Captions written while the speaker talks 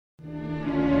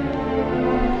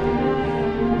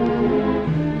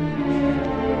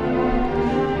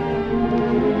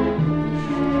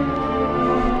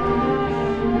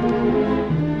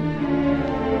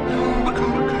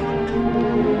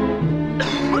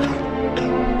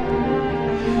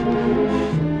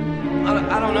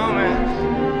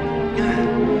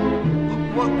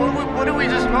What did we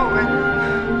just smoke, man?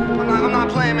 I'm not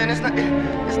playing, man. It's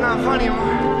not funny anymore.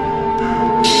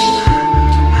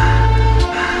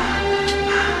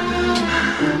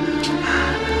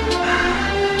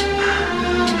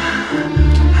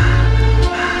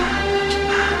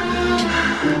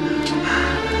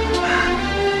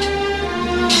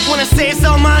 When I say it's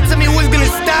all mine, tell me what's gonna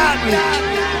stop me.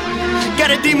 Got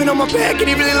a demon on my back and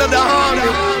he really love to harm me.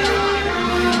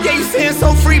 Yeah, you saying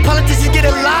so free, politicians get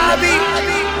a lobby.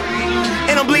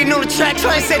 And I'm bleeding on the track,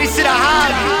 trying to say this shit a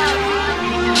hobby.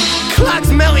 Clocks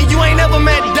melting, you ain't never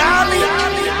met Dolly.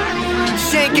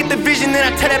 She ain't get the vision, then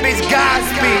I tell that bitch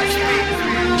Godspeed.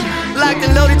 Like the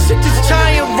loaded chick just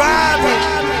try and rob me.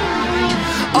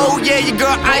 Oh yeah, your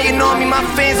girl eyeing on me. My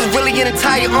fans is really an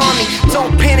entire army.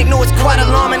 Don't panic, no, it's quite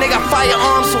alarming. They got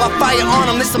firearms, so I fire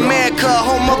on them. This America,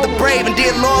 home of the brave. And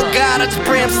dear Lord God, I just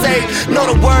pray I'm safe. Know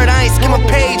the word, I ain't skim a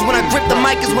page. When I grip the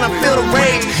mic is when I feel the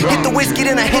rage. Hit the whiskey,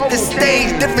 then I hit the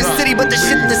stage. Different city, but the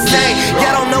shit the same.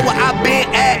 Y'all don't know where I've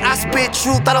been at. I spit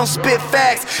truth, I don't spit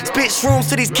facts. Spit shrooms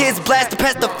to these kids, blast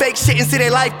past the fake shit and see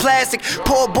their life plastic.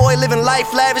 Poor boy living life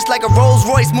lavish like a Rolls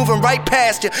Royce moving right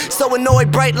past you. So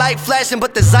annoyed, bright light flashing,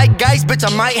 but the zeitgeist, bitch, I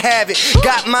might have it.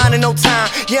 Got mine in no time,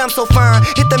 yeah, I'm so fine.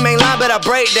 Hit the main line, but I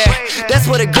break that. That's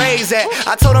where the grave's at.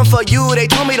 I told them for you, they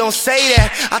told me don't say that.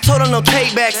 I told them no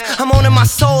takebacks. I'm owning my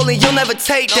soul and you'll never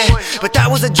take that. But that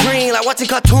was a dream, like watching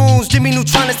cartoons. Jimmy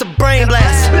Neutron, it's a brain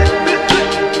blast.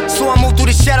 So I move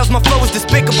through the shadows, my flow is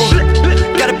despicable.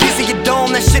 Got a piece of your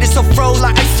dome, that shit is so froze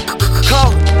like ice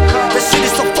cold. That shit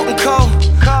is so fucking cold.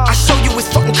 I show you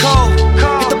it's fucking cold.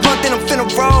 Hit the blunt, then I'm finna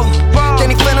roll. Then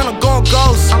he finna, I'm going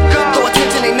ghost. Throw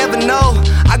attention, they never know.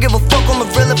 I give a fuck on the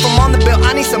real if I'm on the bill.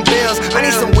 I need some bills, I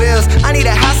need some wheels. I need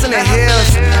a house in the hills.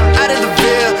 Out of the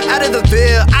Ville, out of the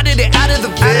Ville. I did it out of the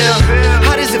Ville.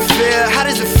 How does it feel? How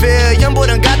does it feel? Young boy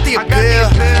done got the appeal.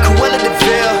 Cruella the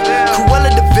Ville, Cruella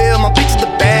the Ville. My bitch is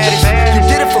the baddest. You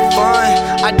did it for fun,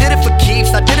 I did it for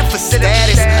keeps. I did it for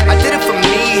status, I did it for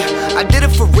me. I did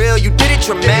it for real, you did it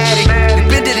dramatic. You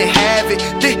been didn't have it.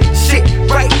 This shit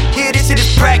right here, this shit is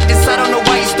practice. I don't know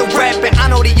why you still rapping. I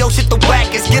know the yo shit the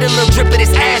wackest. Get a little drip of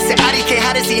this acid. I didn't care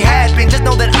how does he happen. Just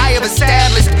know that I have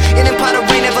established an empire that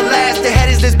reign everlasting. Head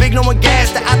is this big, no one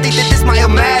gassed it. I think that this my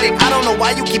Illmatic. I don't know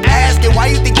why you keep asking. Why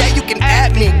you think that you can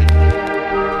at me?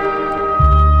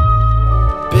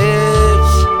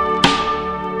 Bitch.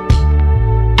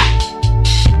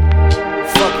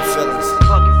 Fucking feelings.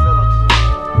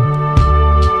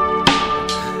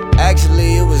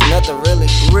 Actually, it was nothing really.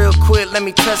 Real quick, let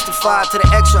me testify to the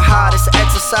extra high. It's an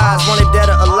exercise, wanted dead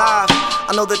or alive.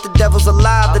 I know that the devil's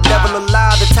alive, the devil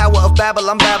alive. The Tower of Babel,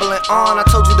 I'm babbling on. I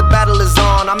told you the battle is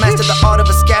on. I mastered the art of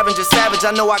a scavenger, savage.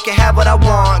 I know I can have what I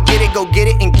want. Get it, go get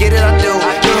it, and get it I do.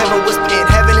 In heaven whisper, in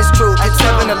heaven is truth. It's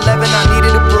 7-11, I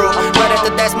needed a brew. Right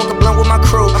after that, smoke a blunt with my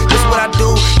crew. This what I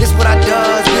do, this what I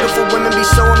does. Beautiful women be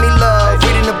showing me love.